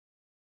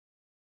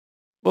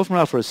Wolfram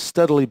Alpha is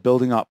steadily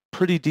building up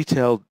pretty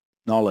detailed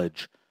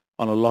knowledge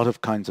on a lot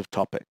of kinds of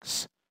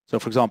topics. So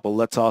for example,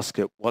 let's ask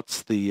it,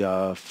 what's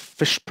the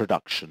fish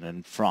production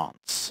in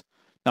France?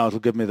 Now it'll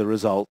give me the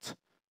result.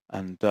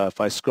 And if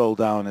I scroll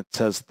down, it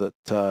says that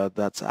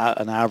that's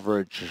an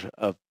average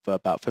of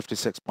about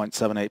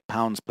 56.78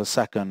 pounds per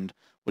second,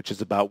 which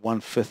is about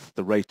 1/5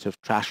 the rate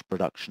of trash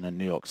production in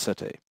New York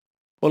City.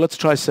 Well, let's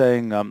try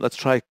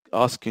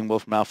asking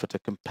Wolfram Alpha to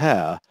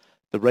compare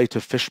the rate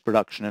of fish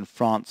production in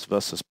France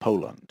versus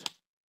Poland.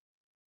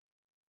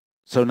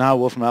 So now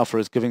Wolfram Alpha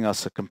is giving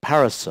us a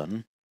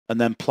comparison and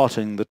then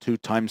plotting the two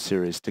time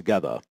series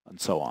together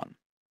and so on.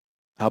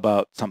 How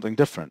about something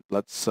different?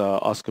 Let's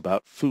ask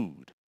about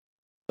food.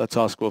 Let's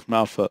ask Wolfram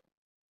Alpha,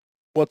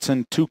 what's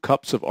in 2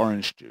 cups of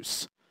orange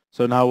juice?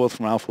 So now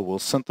Wolfram Alpha will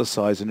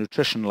synthesize a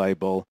nutrition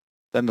label,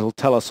 then it'll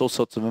tell us all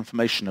sorts of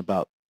information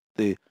about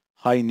the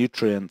high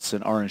nutrients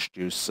in orange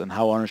juice and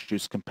how orange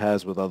juice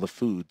compares with other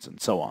foods and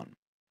so on.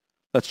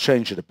 Let's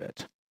change it a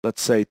bit.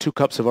 Let's say 2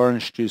 cups of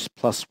orange juice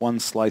plus 1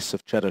 slice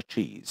of cheddar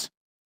cheese.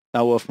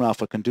 Now Wolfram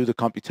Alpha can do the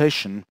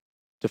computation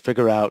to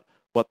figure out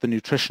what the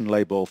nutrition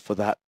label for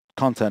that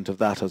content of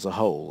that as a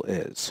whole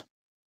is.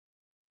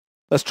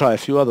 Let's try a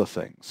few other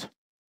things.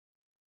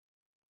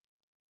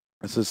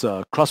 This is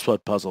a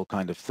crossword puzzle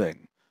kind of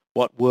thing.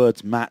 What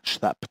words match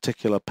that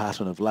particular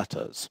pattern of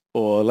letters?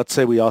 Or let's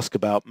say we ask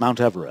about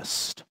Mount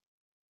Everest.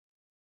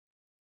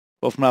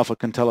 Wolfram Alpha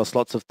can tell us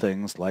lots of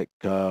things like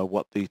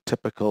what the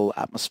typical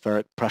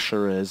atmospheric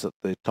pressure is at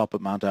the top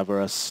of Mount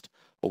Everest,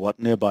 or what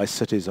nearby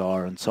cities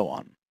are, and so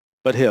on.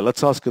 But here,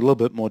 let's ask a little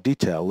bit more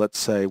detail. Let's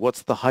say,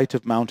 what's the height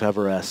of Mount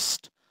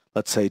Everest,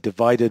 let's say,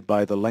 divided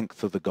by the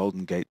length of the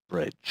Golden Gate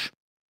Bridge?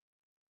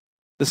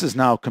 This is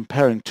now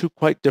comparing 2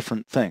 quite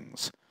different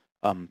things,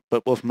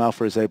 but Wolfram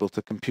Alpha is able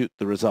to compute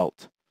the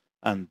result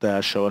and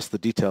there show us the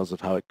details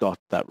of how it got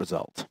that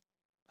result.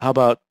 How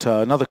about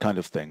another kind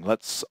of thing?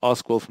 Let's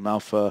ask Wolfram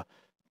Alpha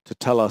to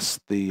tell us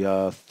the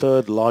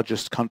 3rd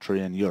largest country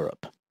in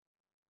Europe.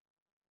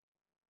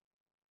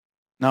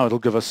 Now it'll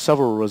give us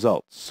several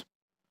results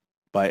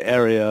by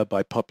area,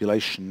 by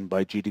population,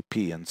 by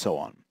GDP, and so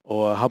on.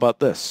 Or how about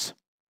this?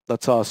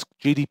 Let's ask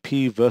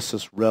GDP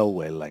versus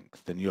railway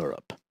length in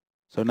Europe.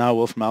 So now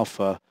Wolfram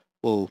Alpha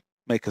will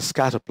make a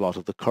scatter plot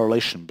of the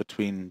correlation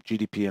between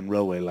GDP and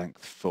railway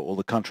length for all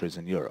the countries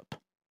in Europe.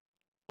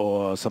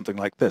 Or something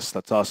like this.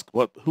 Let's ask,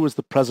 who was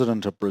the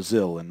president of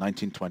Brazil in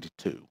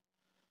 1922?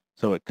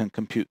 So it can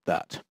compute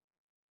that.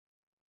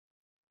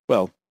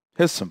 Well,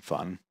 here's some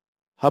fun.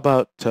 How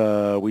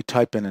about we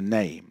type in a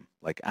name,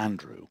 like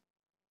Andrew?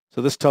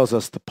 So this tells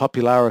us the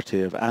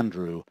popularity of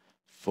Andrew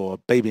for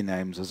baby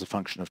names as a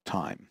function of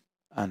time.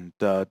 And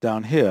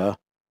down here,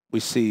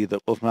 we see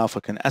that Wolfram Alpha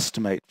can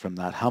estimate from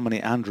that how many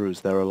Andrews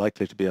there are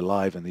likely to be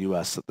alive in the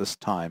US at this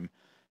time,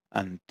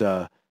 and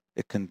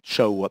it can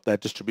show what their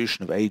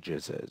distribution of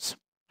ages is.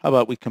 How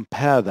about we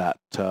compare that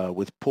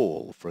with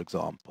Paul, for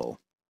example?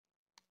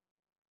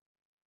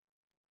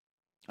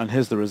 And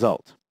here's the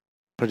result.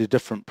 Pretty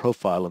different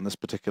profile in this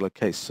particular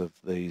case of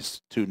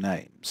these 2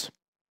 names.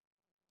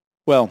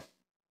 Well,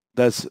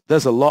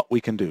 there's a lot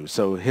we can do.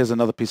 So here's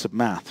another piece of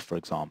math, for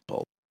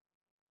example,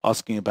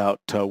 asking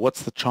about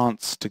what's the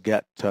chance to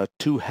get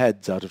 2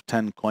 heads out of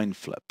 10 coin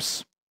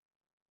flips.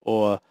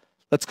 Or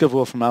let's give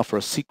Wolfram Alpha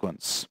a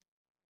sequence.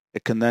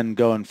 It can then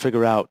go and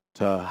figure out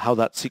how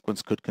that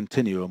sequence could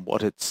continue and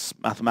what its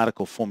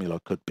mathematical formula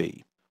could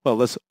be. Well,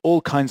 there's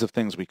all kinds of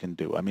things we can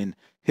do. I mean,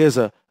 here's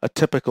a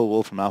typical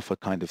Wolfram Alpha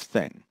kind of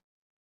thing.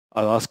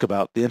 I'll ask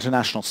about the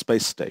International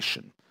Space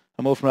Station,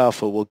 and Wolfram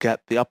Alpha will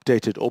get the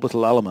updated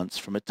orbital elements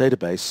from its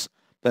database,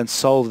 then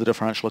solve the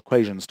differential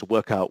equations to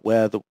work out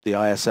where the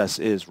ISS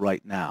is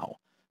right now.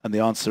 And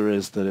the answer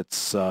is that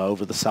it's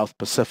over the South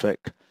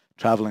Pacific,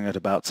 traveling at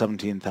about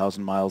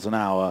 17,000 miles an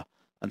hour,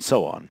 and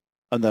so on.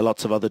 And there are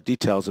lots of other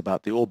details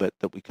about the orbit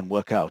that we can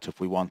work out if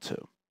we want to.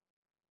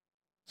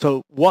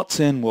 So what's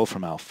in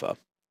Wolfram Alpha?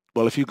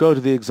 Well, if you go to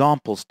the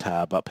Examples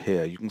tab up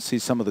here, you can see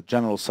some of the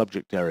general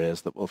subject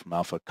areas that Wolfram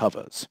Alpha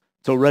covers.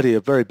 It's already a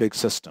very big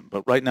system,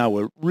 but right now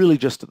we're really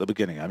just at the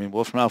beginning. I mean,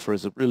 Wolfram Alpha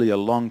is really a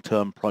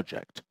long-term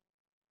project.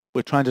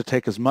 We're trying to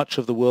take as much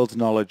of the world's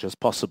knowledge as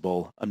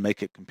possible and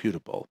make it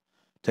computable,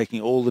 taking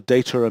all the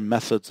data and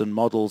methods and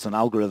models and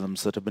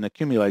algorithms that have been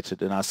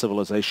accumulated in our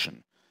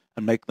civilization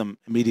and make them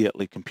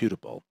immediately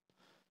computable,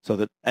 so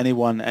that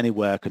anyone,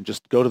 anywhere can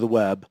just go to the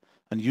web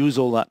and use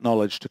all that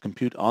knowledge to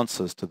compute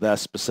answers to their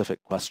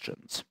specific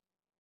questions.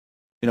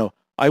 You know,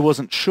 I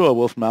wasn't sure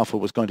Wolfram Alpha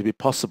was going to be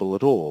possible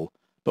at all,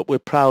 but we're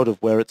proud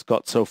of where it's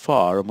got so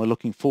far, and we're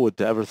looking forward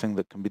to everything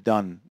that can be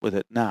done with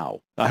it now.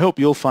 I hope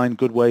you'll find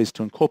good ways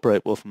to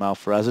incorporate Wolfram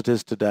Alpha as it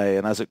is today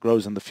and as it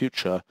grows in the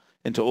future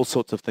into all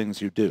sorts of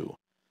things you do,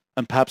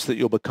 and perhaps that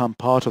you'll become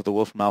part of the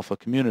Wolfram Alpha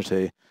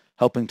community,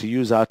 helping to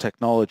use our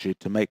technology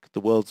to make the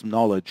world's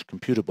knowledge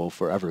computable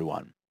for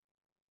everyone.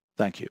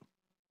 Thank you.